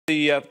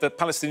The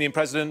Palestinian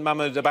President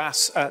Mahmoud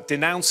Abbas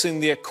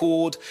denouncing the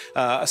accord,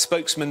 a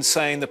spokesman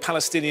saying the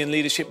Palestinian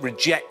leadership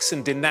rejects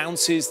and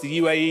denounces the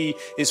UAE,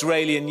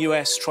 Israeli and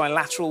US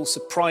trilateral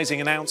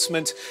surprising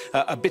announcement,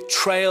 a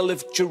betrayal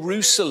of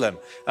Jerusalem,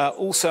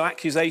 also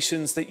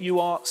accusations that you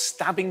are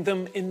stabbing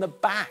them in the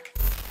back.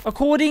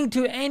 According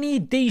to any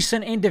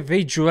decent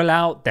individual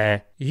out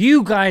there,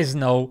 you guys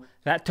know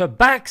that to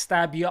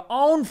backstab your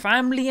own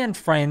family and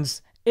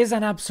friends is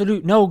an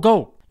absolute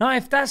no-go. Now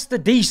if that's the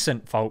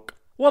decent folk,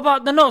 what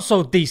about the not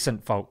so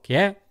decent folk,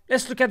 yeah?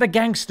 Let's look at the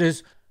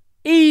gangsters.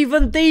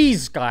 Even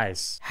these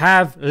guys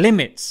have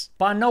limits.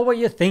 But I know what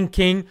you're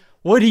thinking.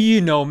 What do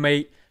you know,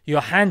 mate? You're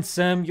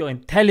handsome, you're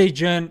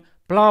intelligent,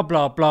 blah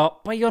blah blah,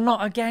 but you're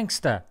not a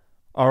gangster.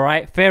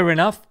 Alright, fair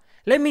enough.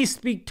 Let me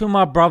speak to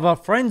my brother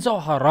Frenzo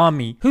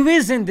Harami, who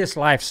is in this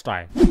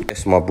lifestyle.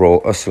 Yes, my bro.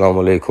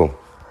 Assalamu alaikum.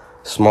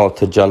 Smile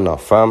to Jannah,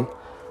 fam.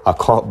 I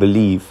can't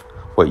believe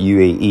what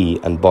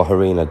UAE and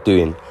Bahrain are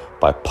doing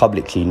by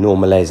publicly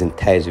normalising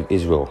ties with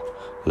Israel.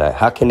 Like,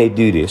 how can they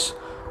do this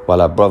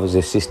while our brothers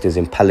and sisters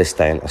in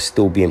Palestine are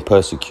still being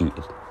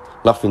persecuted?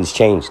 Nothing's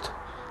changed.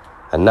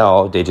 And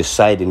now they're just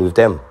siding with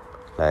them.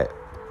 Like,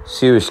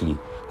 seriously.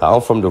 Like,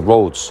 I'm from the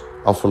roads.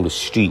 I'm from the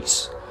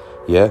streets.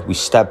 Yeah, we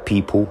stab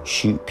people,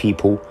 shoot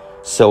people,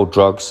 sell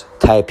drugs,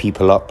 tie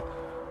people up.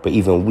 But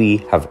even we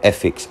have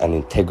ethics and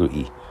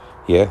integrity.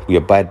 Yeah, we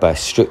abide by a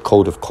strict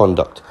code of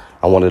conduct.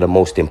 And one of the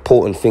most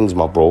important things,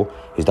 my bro,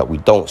 is that we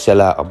don't sell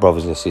out our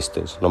brothers and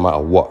sisters, no matter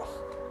what.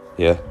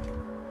 Yeah?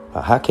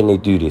 Like, how can they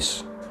do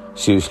this?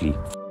 Seriously,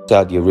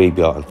 Saudi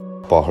Arabia and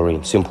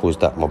Bahrain. Simple as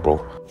that, my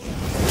bro.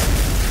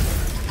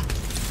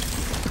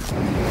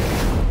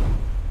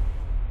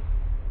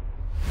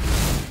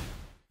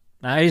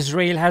 Now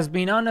Israel has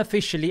been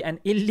unofficially and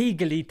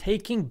illegally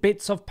taking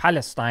bits of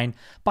Palestine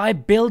by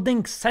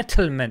building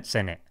settlements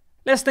in it.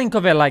 Let's think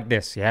of it like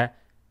this, yeah?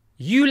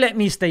 You let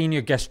me stay in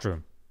your guest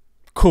room.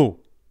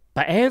 Cool.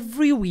 But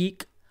every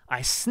week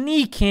I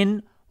sneak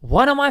in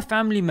one of my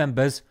family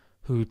members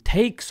who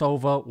takes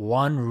over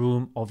one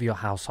room of your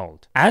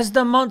household. As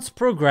the months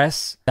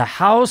progress, the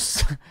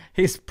house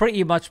is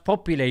pretty much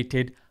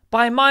populated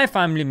by my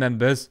family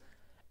members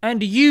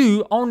and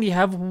you only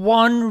have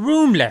one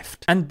room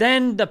left. And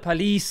then the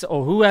police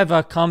or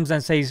whoever comes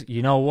and says,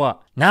 you know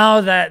what?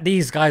 Now that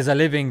these guys are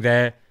living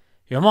there,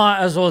 you might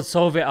as well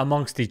solve it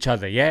amongst each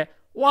other, yeah?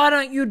 Why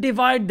don't you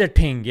divide the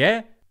thing,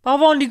 yeah?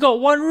 I've only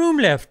got one room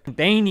left.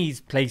 They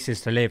need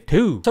places to live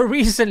too. So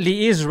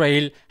recently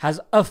Israel has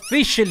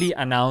officially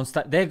announced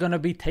that they're going to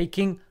be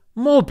taking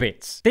more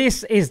bits.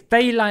 This is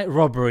daylight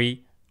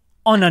robbery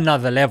on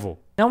another level.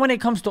 Now when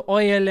it comes to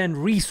oil and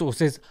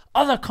resources,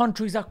 other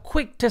countries are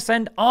quick to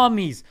send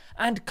armies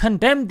and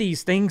condemn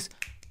these things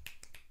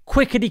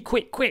quickety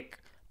quick.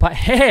 But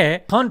here,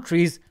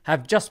 countries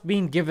have just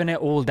been given it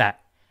all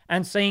that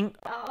and saying,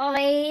 oh,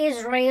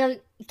 Israel,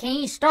 can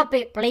you stop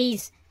it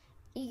please?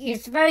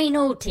 It's very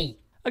naughty.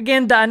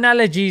 Again, the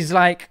analogy is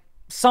like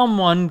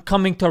someone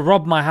coming to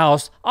rob my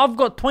house. I've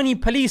got 20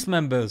 police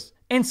members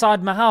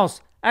inside my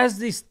house. As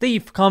this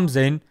thief comes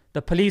in,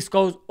 the police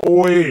goes,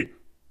 oi,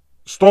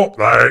 stop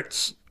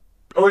that.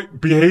 Oi,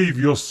 behave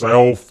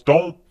yourself.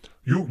 Don't,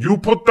 you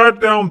put that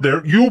down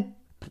there. You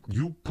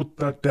put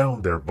that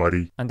down there,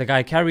 buddy. And the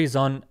guy carries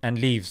on and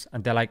leaves.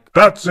 And they're like,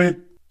 that's it.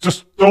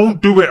 Just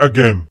don't do it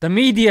again. The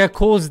media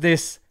calls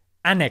this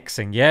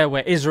annexing, yeah,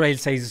 where Israel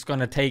says it's going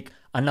to take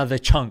another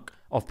chunk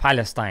of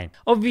Palestine.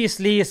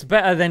 Obviously it's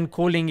better than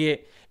calling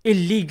it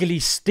illegally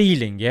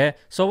stealing, yeah?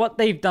 So what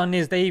they've done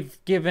is they've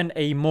given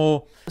a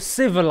more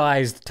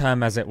civilized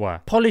term, as it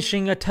were.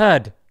 Polishing a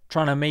turd,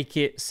 trying to make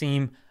it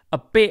seem a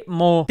bit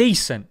more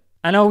decent.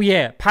 And oh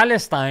yeah,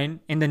 Palestine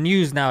in the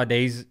news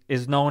nowadays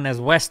is known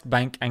as West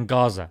Bank and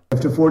Gaza.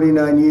 After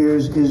 49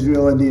 years,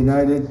 Israel and the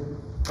United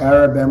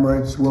Arab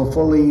Emirates will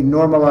fully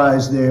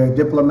normalize their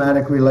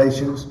diplomatic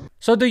relations.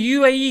 So the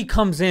UAE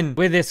comes in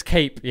with its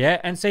cape, yeah,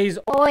 and says,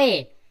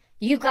 oi,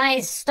 you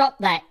guys stop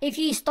that. If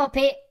you stop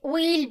it,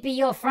 we'll be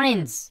your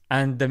friends.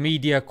 And the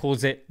media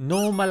calls it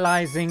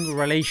normalising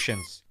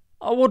relations.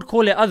 I would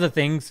call it other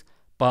things,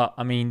 but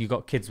I mean, you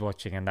got kids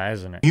watching and that,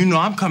 isn't it? You know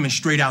I'm coming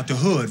straight out the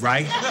hood,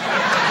 right?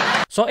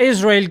 So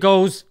Israel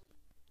goes,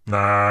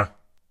 nah,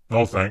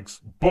 no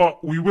thanks.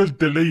 But we will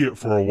delay it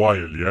for a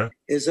while, yeah?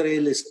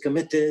 Israel is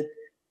committed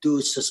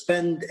to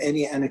suspend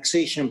any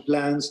annexation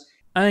plans.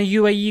 And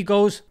UAE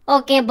goes,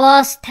 okay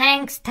boss,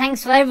 thanks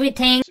for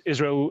everything.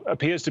 Israel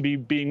appears to be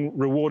being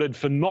rewarded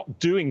for not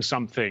doing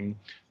something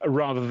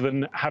rather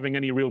than having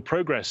any real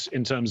progress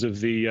in terms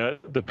of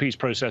the peace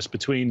process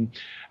between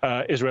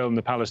Israel and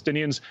the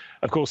Palestinians.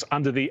 Of course,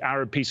 under the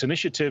Arab Peace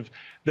Initiative,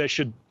 there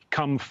should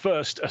come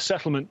first a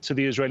settlement to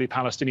the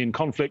Israeli-Palestinian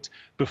conflict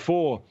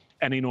before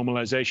any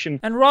normalization.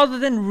 And rather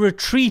than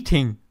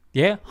retreating,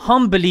 yeah,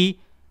 humbly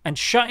and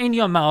shutting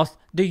your mouth,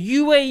 the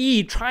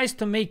UAE tries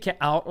to make it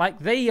out like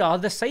they are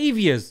the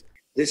saviors.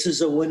 This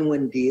is a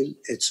win-win deal.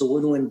 It's a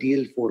win-win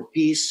deal for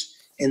peace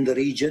in the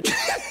region.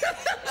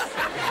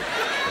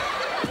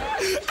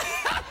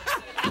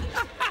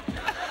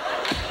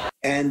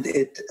 And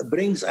it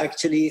brings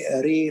actually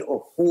a ray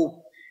of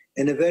hope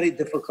in a very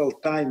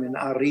difficult time in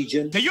our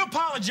region. Now you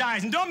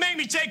apologize and don't make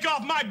me take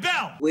off my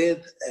belt.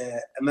 With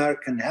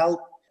American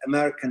help,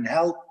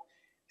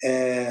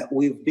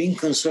 we've been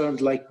concerned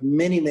like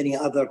many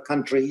other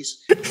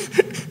countries.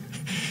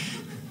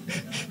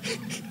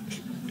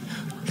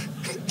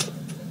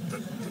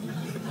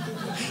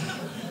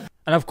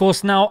 And of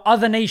course now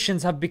other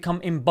nations have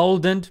become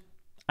emboldened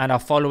and are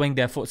following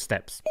their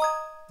footsteps.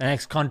 The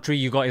next country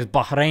you got is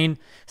Bahrain.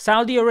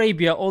 Saudi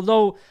Arabia,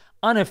 although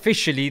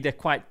unofficially they're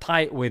quite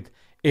tight with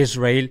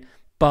Israel,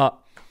 but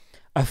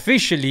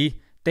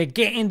officially they're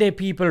getting their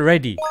people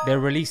ready. They're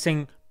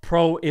releasing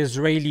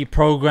pro-Israeli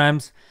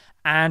programs,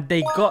 and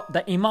they got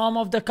the Imam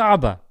of the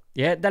Kaaba,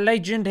 the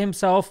legend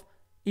himself,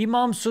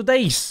 Imam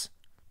Sudais,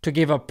 to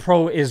give a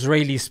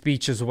pro-Israeli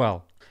speech as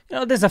well. You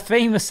know, there's a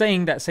famous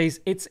saying that says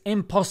it's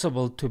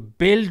impossible to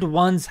build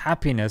one's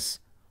happiness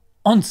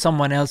on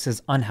someone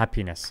else's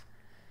unhappiness.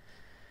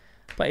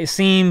 But it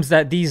seems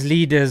that these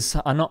leaders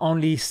are not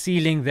only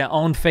sealing their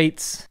own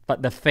fates,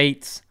 but the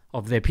fates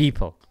of their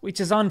people,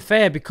 which is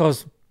unfair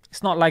because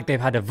it's not like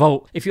they've had a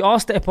vote. If you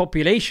ask their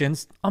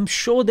populations, I'm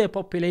sure their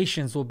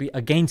populations will be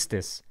against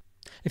this.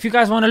 If you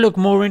guys want to look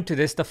more into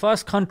this, the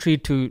first country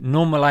to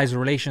normalize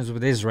relations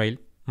with Israel,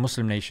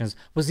 Muslim nations,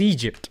 was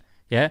Egypt.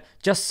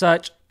 Just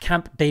search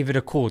Camp David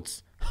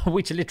Accords,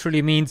 which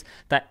literally means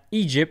that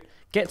Egypt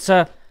gets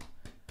a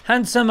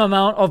handsome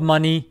amount of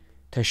money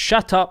to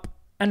shut up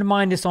and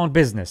mind its own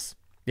business.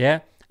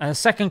 And the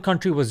second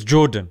country was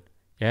Jordan.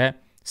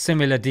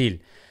 Similar deal.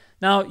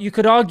 Now you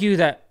could argue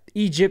that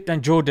Egypt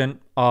and Jordan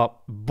are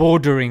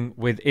bordering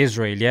with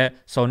Israel,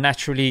 so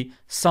naturally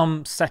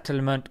some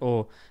settlement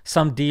or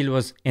some deal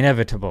was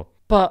inevitable.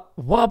 But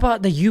what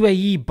about the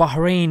UAE,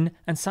 Bahrain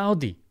and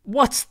Saudi?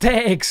 What's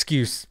their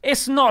excuse?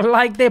 It's not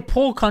like they're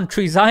poor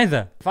countries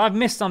either. If I've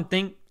missed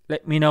something,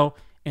 let me know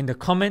in the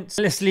comments.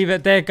 Let's leave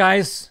it there,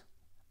 guys.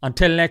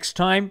 Until next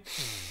time,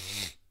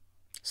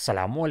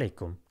 Assalamu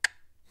alaikum.